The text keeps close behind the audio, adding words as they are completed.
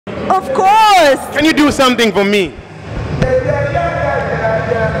Of course. Can you do something for me?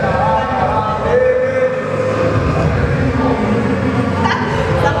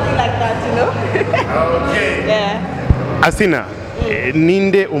 Something like that, you know? Okay. Yeah. Asinah,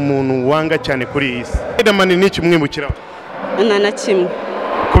 ninde umuntu wanga cyane kuri iyi si? Riderman ni iki mwibukiraho? Na kimwe.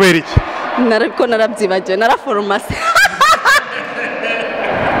 Kubera iki? Nariko narabyibaje, naraforomase.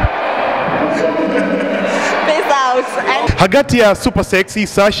 Hagati ya super sexy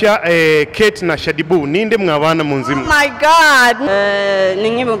Sasha, Kate na Shadibu ninde mwabana mu nzimu? Oh my god. Ni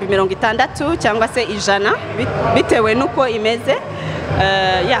nk'ibihumbi 60 cyangwa se 100 bitewe nuko imeze.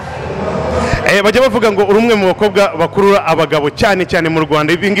 Yeah. Bajya bavuga ngo urumwe mu bakobwa bakurura abagabo cyane cyane mu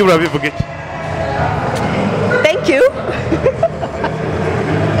Rwanda, ibi ngibi urabivuga iki? Thank you.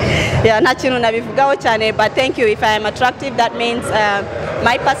 Yeah, nta kintu nabivugaho cyane, but thank you. If I am attractive, that means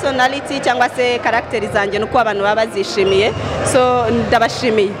my personality cyangwa se character zanjye nuko abantu baba bazishimiye, so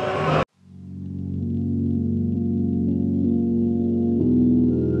ndabashimiye.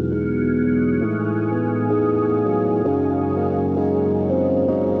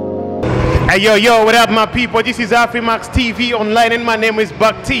 Hey yo, what up my people? This is Afrimax TV online and my name is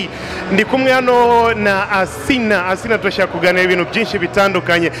Bakti. Ndi kumwe hano na Asinah. Asinah turashaka kuganira ibintu byinshi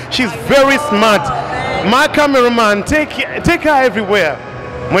bitandukanye. She's very smart. My cameraman, take her everywhere.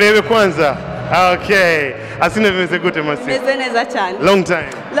 Murebe kwanza. Okay. Asinah bimeze gute masi? Bimeze neza cyane. Long time.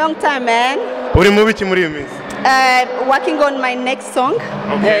 Long time, man. Uri mu biki muri iyi minsi? Working on my next song.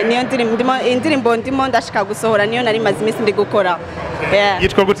 Niyo indirimbo ndimo ndashaka gusohora, niyo nari maze iminsi ndi gukora. Yeah.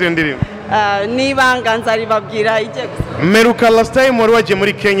 Yitwa gute ndirimbo? Nibanga nzaribabwira ije. Meruka last time wari wagiye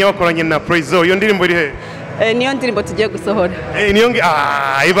muri Kenya wakoranye na Prezo. Iyo ndirimbo iri he? Niyo ndirimbo tugiye gusohora. Niyo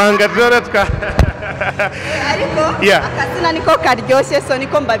ibanga dorotka. Ariko akazina niko karyoshye, so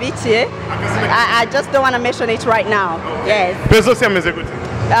niko mbabikiye. I just don't want to mention it right now. Yes. Prezo se ameze gute?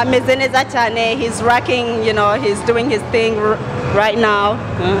 Ameze neza cyane. He's rocking, you know, he's doing his thing right now.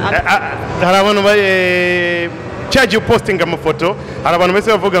 Hari abantu charge you posting amafoto, hari abantu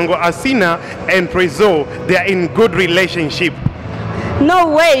bese bavuga ngo Asinah and Prezo, they are in good relationship. No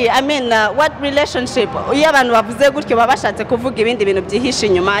way. I mean, what relationship? Iyo abantu bavuze gutyo baba bashatse kuvuga ibindi bintu byihishe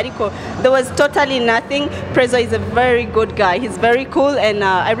inyuma, ariko there was totally nothing. Prezo is a very good guy. He's very cool and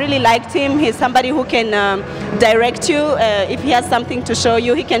I really liked him. He's somebody who can direct you. If he has something to show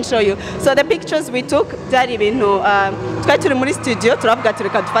you, he can show you. So the pictures we took, byari ibintu twari turi muri studio turavuga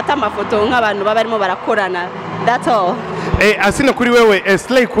tureka dufata amafoto nk'abantu baba barimo barakorana. That's all. Asinah, kuri wewe a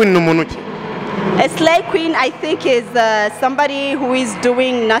slay queen n'umuntu ki? A slay queen, I think, is somebody who is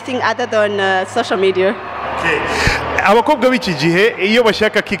doing nothing other than social media. Okay. Abakobwa b'iki gihe iyo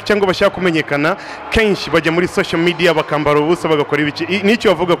bashaka kick cyangwa bashaka kumenyekana kenshi bajya muri social media bakambara ubusa bagakora ibiki.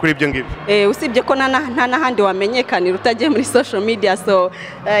 N'icyo bavuga kuri ibyo ngibyo? Usibye ko nta n'ahandi wamenyekanira utagiye muri social media, so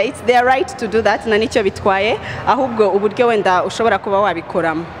it's their right to do that, na nicyo bitwaye, ahubwo uburyo wenda ushobora kuba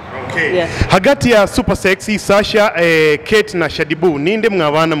wabikoramo. Okay. Yeah. Hagati ya super sexy Sasha, Kate na Shadibu ninde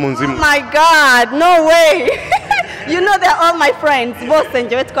mwabana mu nzimu? Oh my god, no way. You know, they're all my friends. Both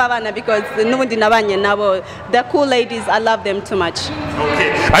njyewe twabana because nubundi nabanye nabo. They're cool ladies. I love them too much.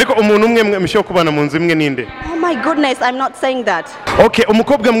 Okay. Ariko umuntu umwe mwisho kubana mu nzimu ninde? Oh my goodness, I'm not saying that. Okay,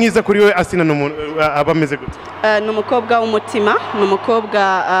 umukobwa mwiza kuri we Asinah abameze gute? Numukobwa w'umutima,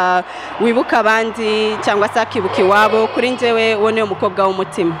 numukobwa wibuka abandi cyangwa se akibuka iwabo. Kuri njyewe wone umukobwa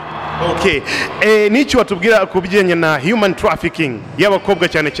w'umutima. Okay. N'icyo watubwira kubijyanye na human trafficking y'abakobwa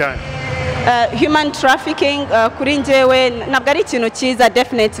cyane cyane? Human trafficking kuri njyewe ntabwo ari ikintu cyiza,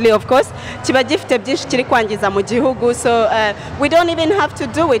 definitely, of course kiba gifite byinshi kiri kwangiza mu gihugu, so we don't even have to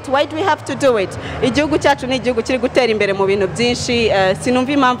do it. Why do we have to do it? Igihugu cyacu ni igihugu kiri gutera imbere mu bintu byinshi,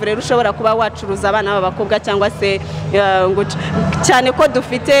 sinumva impamvu rero ushobora kuba wacuruza abana b'abakobwa cyangwa se cyane ko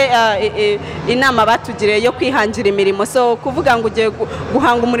dufite inama batugiriye yo kwihangira imirimo, so kuvuga ngo ugiye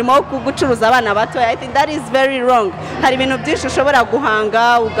guhanga umurimo wo gucuruza abana bato, I think that is very wrong. Hari ibintu byinshi ushobora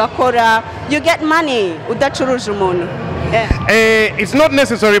guhanga ugakora, you get money udacuruje umuntu. It's not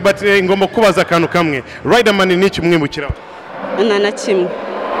necessary, but ngomba kubaza akantu kamwe. Riderman ni iki mwibukiraho? Na kimwe.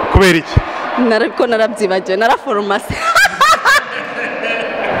 Kubera iki? Nariko narabyibaje, naraforomase.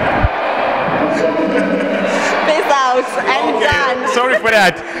 Peace out. I'm done. Sorry for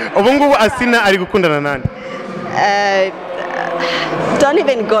that. Ubu ngubu Asinah ari gukundana nande? Don't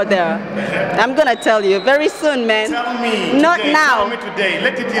even go there. I'm gonna tell you very soon, man. Tell me. Not today, now. Tell me today.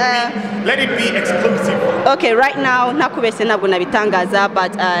 Let it be exclusive. Okay, right now, nakubese ntabwo nabitangaza,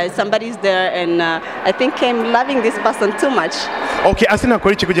 but somebody's there, and I think I'm loving this person too much. Okay, Asinah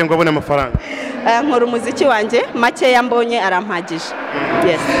akora iki kugira ngo abone amafaranga? Nkora umuziki wanjye, make yambonye arampagije.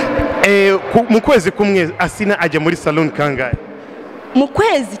 Yes. Mu kwezi kumwe Asinah ajya muri salon kangahe? mu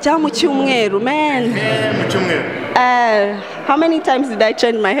kwezi cyangwa mu cyumweru man. Mu cyumweru. How many times did I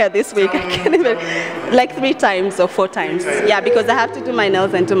change my hair this week? I can't even, like 3 times or 4 times. Yeah, because I have to do my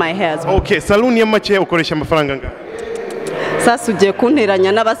nails and do my hair as well. Okay, salon ya make ukoresha amafaranga ngahe? Sasa ugiye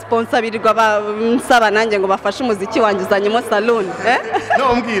kunteranya n'abasponsa birirwa nsaba nanjye ngo bafashe umuziki wanjye uzanyemo salon.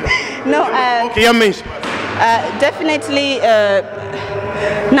 No, mbwira. No, okay, ya menshi. Definitely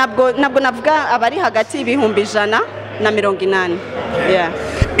nabwo navuga abari hagati y'ibihumbi 180. Yeah.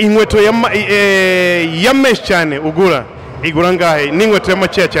 Inkweto ya mesh cyane igura ngahe? N'inkweto ya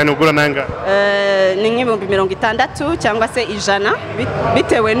make cyane ugura nanga? Ni nk'ibihumbi 60 cyangwa se 100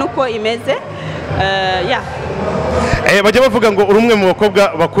 bitewe nuko imeze. Yeah. Bajya bavuga ngo uri umwe mu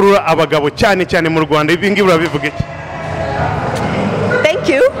bakobwa bakurura abagabo cyane cyane mu Rwanda, ibi ngibi urabivuga iki? Thank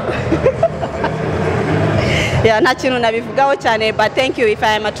you. Yeah, nta kintu nabivugaho cyane, but thank you. If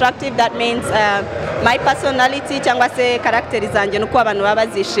I am attractive, that means my personality cyangwa se character zanjye nuko abantu baba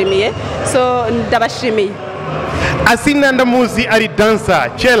bazishimiye, so ndabashimiye. Asinah ndamuzi ari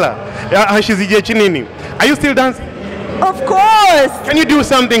dancer Chela hashize igihe kinini. Are you still dancing? Of course. Can you do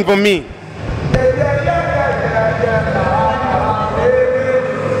something for me?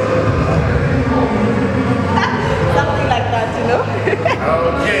 Something like that, you know?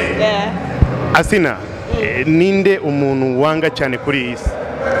 Okay. Yeah. Asinah, ninde umuntu wanga cyane kuri iyi si?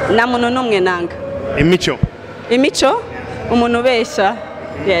 Na muntu numwe nanga. Imico? Umuntu ubesha.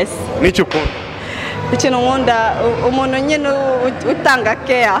 Yes. Nicyo ukunda? Ikintu nkunda umuntu nyine utanga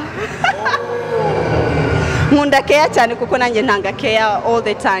care. Nkunda care cyane kuko nanjye ntanga care all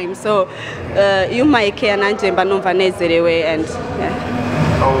the time, so iyo umpaye care nanjye mba numva nezerewe and yeah.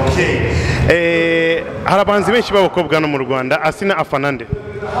 Okay. Hari abanzi benshi b'abakobwa no mu Rwanda. Asinah afana nde?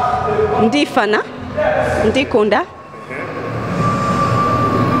 Ndifana, ndikunda.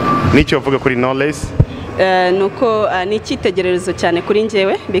 Nicyo uvuga kuri Knowless? Nuko ni icyitegererezo cyane kuri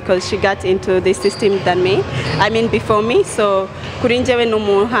njyewe because she got into the system than me. I mean before me, so kuri njyewe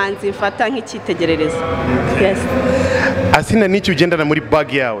n'umuhanzi mfata nk'icyitegererezo. Yes. Asinah, nicyo ugendana muri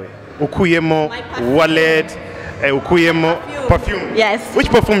bag yawe? Ukuyemo wallet, ukuyemo perfume? Yes. Which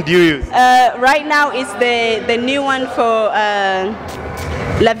perfume do you use? Right now is the new one for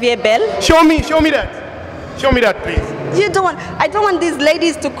La Vie est Belle. Show me that. Show me that, please. I don't want these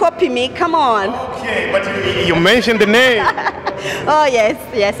ladies to copy me. Come on. Okay, but you mentioned the name. Oh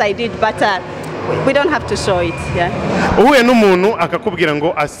yes, I did, but we don't have to show it. Yeah. Uhuye n'umuntu akakubwira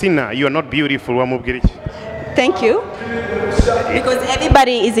ngo Asinah, you are not beautiful, wamubwira iki? Thank you. Because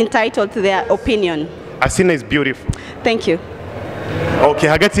everybody is entitled to their opinion. Asinah is beautiful. Thank you. Okay,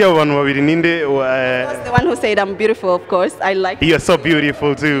 hagati y'abo bantu babiri ninde? Was the one who said I'm beautiful, of course. I like. You're so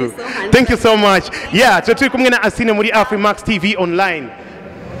beautiful too. So thank you so much. Yeah, turi kumwe na Asinah muri Afrimax TV online.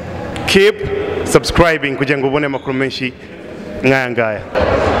 Keep subscribing kugira ngo ubone amakuru menshi nk'aya ngaya.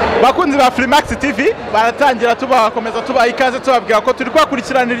 Bakunzi ba Afrimax TV baratangira tubakomeza tubaha ikaze tubabwira ko turi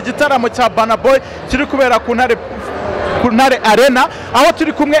kwakurikiranira igitaramo cya Burna Boy kiri kubera ku Ntare Arena, aho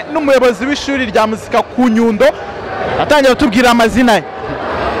turi kumwe n'umuyobozi w'ishuri rya muzika ku Nyundo. Atangira tubwira amazina ye.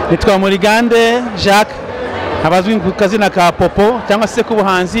 Nitwa Murigande Jacques, abazwi ku kazina ka Popo cyangwa se ku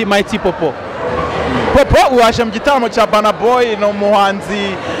buhanzi Mighty Popo. Popo uwaje mu gitaramo cya Burna Boy, no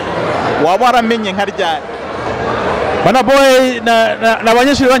muhanzi waba waramenye nka ryari? Burna Boy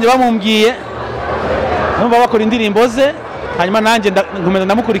n'abanyeshuri banje bamumbwiye numva bakora indirimbo ze, hanyuma nanjye nkomeza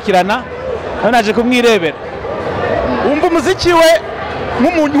ndamukurikirana, naje kumwirebera. Umva umuziki we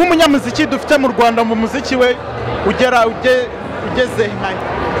nk'umunyamuziki dufite mu Rwanda, mu muziki we ugeze nkahe?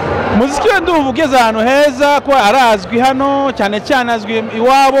 Umuziki we ndumva ugeze ahantu heza, ko arazwi hano cyane cyane, azwi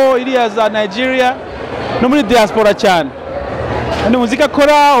iwabo iriya za Nigeria no muri diaspora cyane. Kandi muzika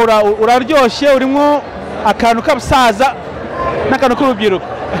akora uraryoshye, urimo akantu k'abasaza n'akantu k'urubyiruko.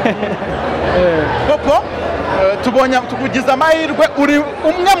 Popo, tukugize amahirwe, uri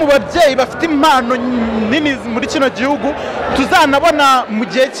umwe mu babyeyi bafite impano nini muri kino gihugu tuzanabona mu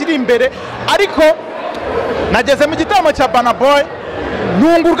gihe kiri imbere, ariko nageze mu gitaramo cya Burna Boy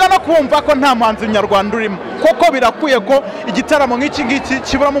ntungurwa no kumva ko nta muhanzi w'umunyarwanda urimo. Koko birakwiye ko igitaramo nk'iki ngiki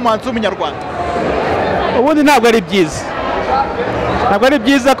kiburamo umuhanzi w'umunyarwanda? Ubundi ntabwo ari byiza. Ntabwo ari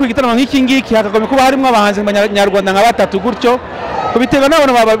byiza ko igitaramo nk'iki ngiki hakagombye kuba harimo abahanzi b'abanyarwanda nka 3 gutyo. Kubitega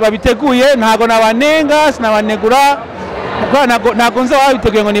n'abantu babiteguye, ntago nabanenga sinabanegura, ntago nza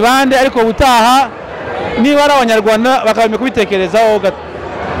babiteguye ngo ni bande, ariko ubutaha niba ari abanyarwanda bakabimye kubitekerezaho gato.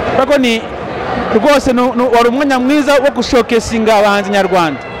 Bako ni rwose wari umwanya mwiza wo gushokesinga abahanzi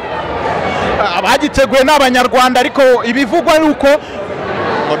nyarwanda. Abagiteguye n'abanyarwanda, ariko ibivugwa yuko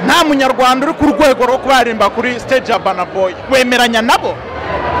nta munyarwanda uri ku rwego rwo kubaririmba kuri stage ya Burna Boy. Wemeranya nabo?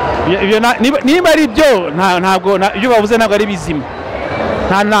 Niba ari byo, ntabwo ibyo bavuze ntabwo ari bizima.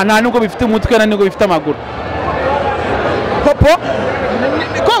 nta nubwo bifite umutwe nta nubwo bifite amaguru. Popo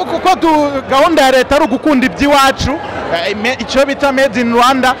kuko gahunda ya leta ari ugukunda iby'iwacu icyo bita made in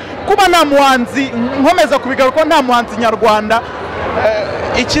Rwanda, kuba nta muhanzi nkomeza kubigaruka ko nta muhanzi nyarwanda,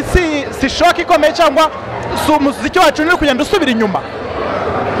 iki si shock ikomeye cyangwa si umuziki wacu uri kugenda usubira inyuma?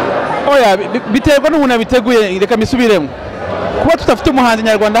 Oya, biterwa n'umuntu abiteguye. Reka misubiremo, kuba tutafite umuhanzi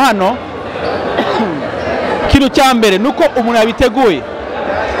nyarwanda hano ikintu cya mbere nuko umuntu yabiteguye.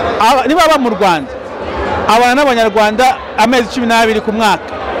 Niba aba mu Rwanda abana n'abanyarwanda amezi 12 ku mwaka,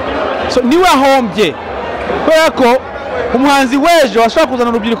 so niwe ahombye, kubera ko umuhanzi w'ejo ashobora kuzana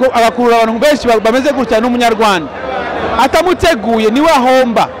urubyiruko agakurura abantu benshi bameze gutya n'umunyarwanda atamuteguye, niwe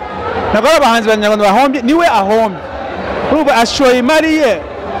ahomba. Ntabwo ari abahanzi b'abanyarwanda bahombye, niwe ahombye. Urumva ashoye imari ye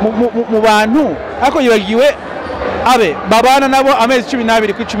mu bantu ariko yibagiwe abe babana nabo amezi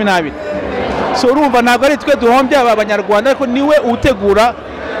 12 ku 12. So urumva ntabwo ari twe duhombye aba banyarwanda, ariko niwe utegura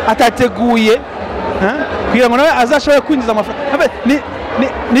atateguye kugira ngo nawe azashobore kwinjiza amafaranga.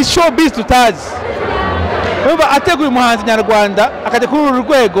 Ni showbiz tutazi. Urumva ateguye umuhanzi nyarwanda akajya kuri uru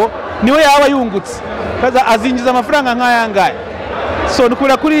rwego, niwe yaba yungutse kaza azinjiza amafaranga nk'aya ngaya. So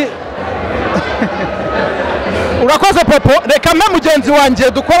nukura kuri urakoze Popo. Reka mpe mugenzi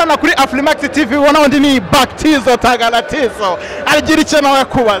wanjye dukorana kuri Afrimax TV ubona undi ni Baktizo Tagalatizo agira icyo nawe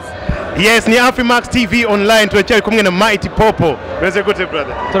kubaza. Yes, ni Afrimax TV online, tunachawi kumwe na Mighty Popo. Weze gute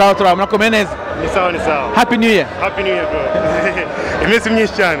brother? Turaho mnakomeye neza. Ni sawa. Happy New Year. Happy New Year bro. Imesi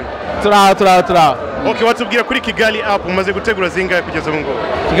myinshi cyane. Turaho. Okay, watubwira kuri Kigali app umaze gutegura zingahe kugeza ubu ngubu?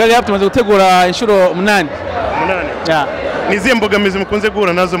 Kigali app tumaze gutegura inshuro 8. Yeah. Ni zihe mbogamizi mukunze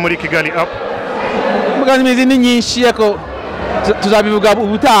guhura nazo muri Kigali app? Mbogamizi ni nyinshi, ariko tuzabivuga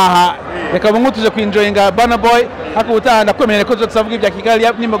ubutaha. Reka ngo tuje kwinjoyinga Burna Boy, ariko ubutaha ndakwemerera ko tuzavuga ibya Kigali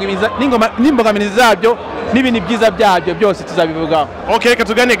app n'imbogamizi zabyo n'ibindi byiza byabyo byose tuzabivugaho. Okay, reka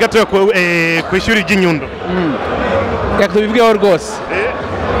tugane gato ku ishuri ry'Inyundo. Reka tubivugeho rwose.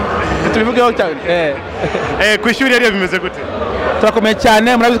 Tubivugeho cyane. Ku ishuri yari bimeze gute? Turakomeye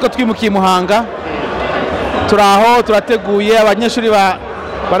cyane, murabizi ko twimukiye Muhanga. Turaho turateguye, abanyeshuri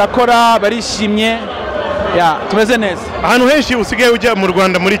barakora barishimye. Ya, tumeze neza. Ahantu henshi usigaye ujya mu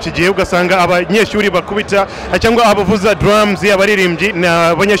Rwanda muri iki gihe ugasanga abanyeshuri bakubita cyangwa abavuza drums, abaririmbyi na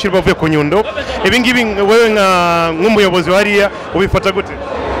abanyeshuri bavuye ku Nyundo. Ibi ngibi wewe nk'umuyobozi wariya ubifata gute?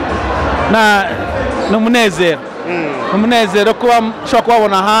 N'umunezero. Umunezero kuba ushobora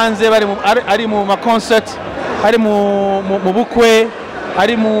kubabona hanze ari mu ma concert, ari mu bukwe,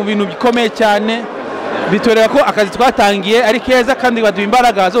 ari mu bintu bikomeye cyane. Bitorera ko akazi twatangiye ari keza kandi baduha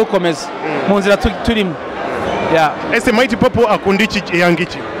imbaraga zo gukomeza mu nzira turimo. Yeah. Ese Mighty Popo akunda iki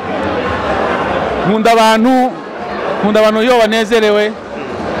yangici? Nkunda abantu yo banezerewe.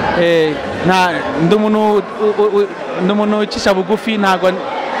 Ndi umuntu ucisha bugufi, ntago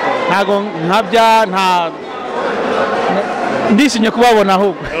nkabya, ndishimye kubabona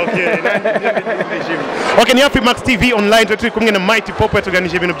ahubwo. Okay, ni Afrimax TV online, turi kumwe na Mighty Popo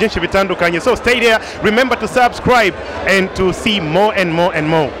tuganije ibintu byinshi bitandukanye. So stay there, remember to subscribe and to see more and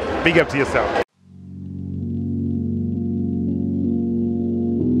more. Big up to yourself.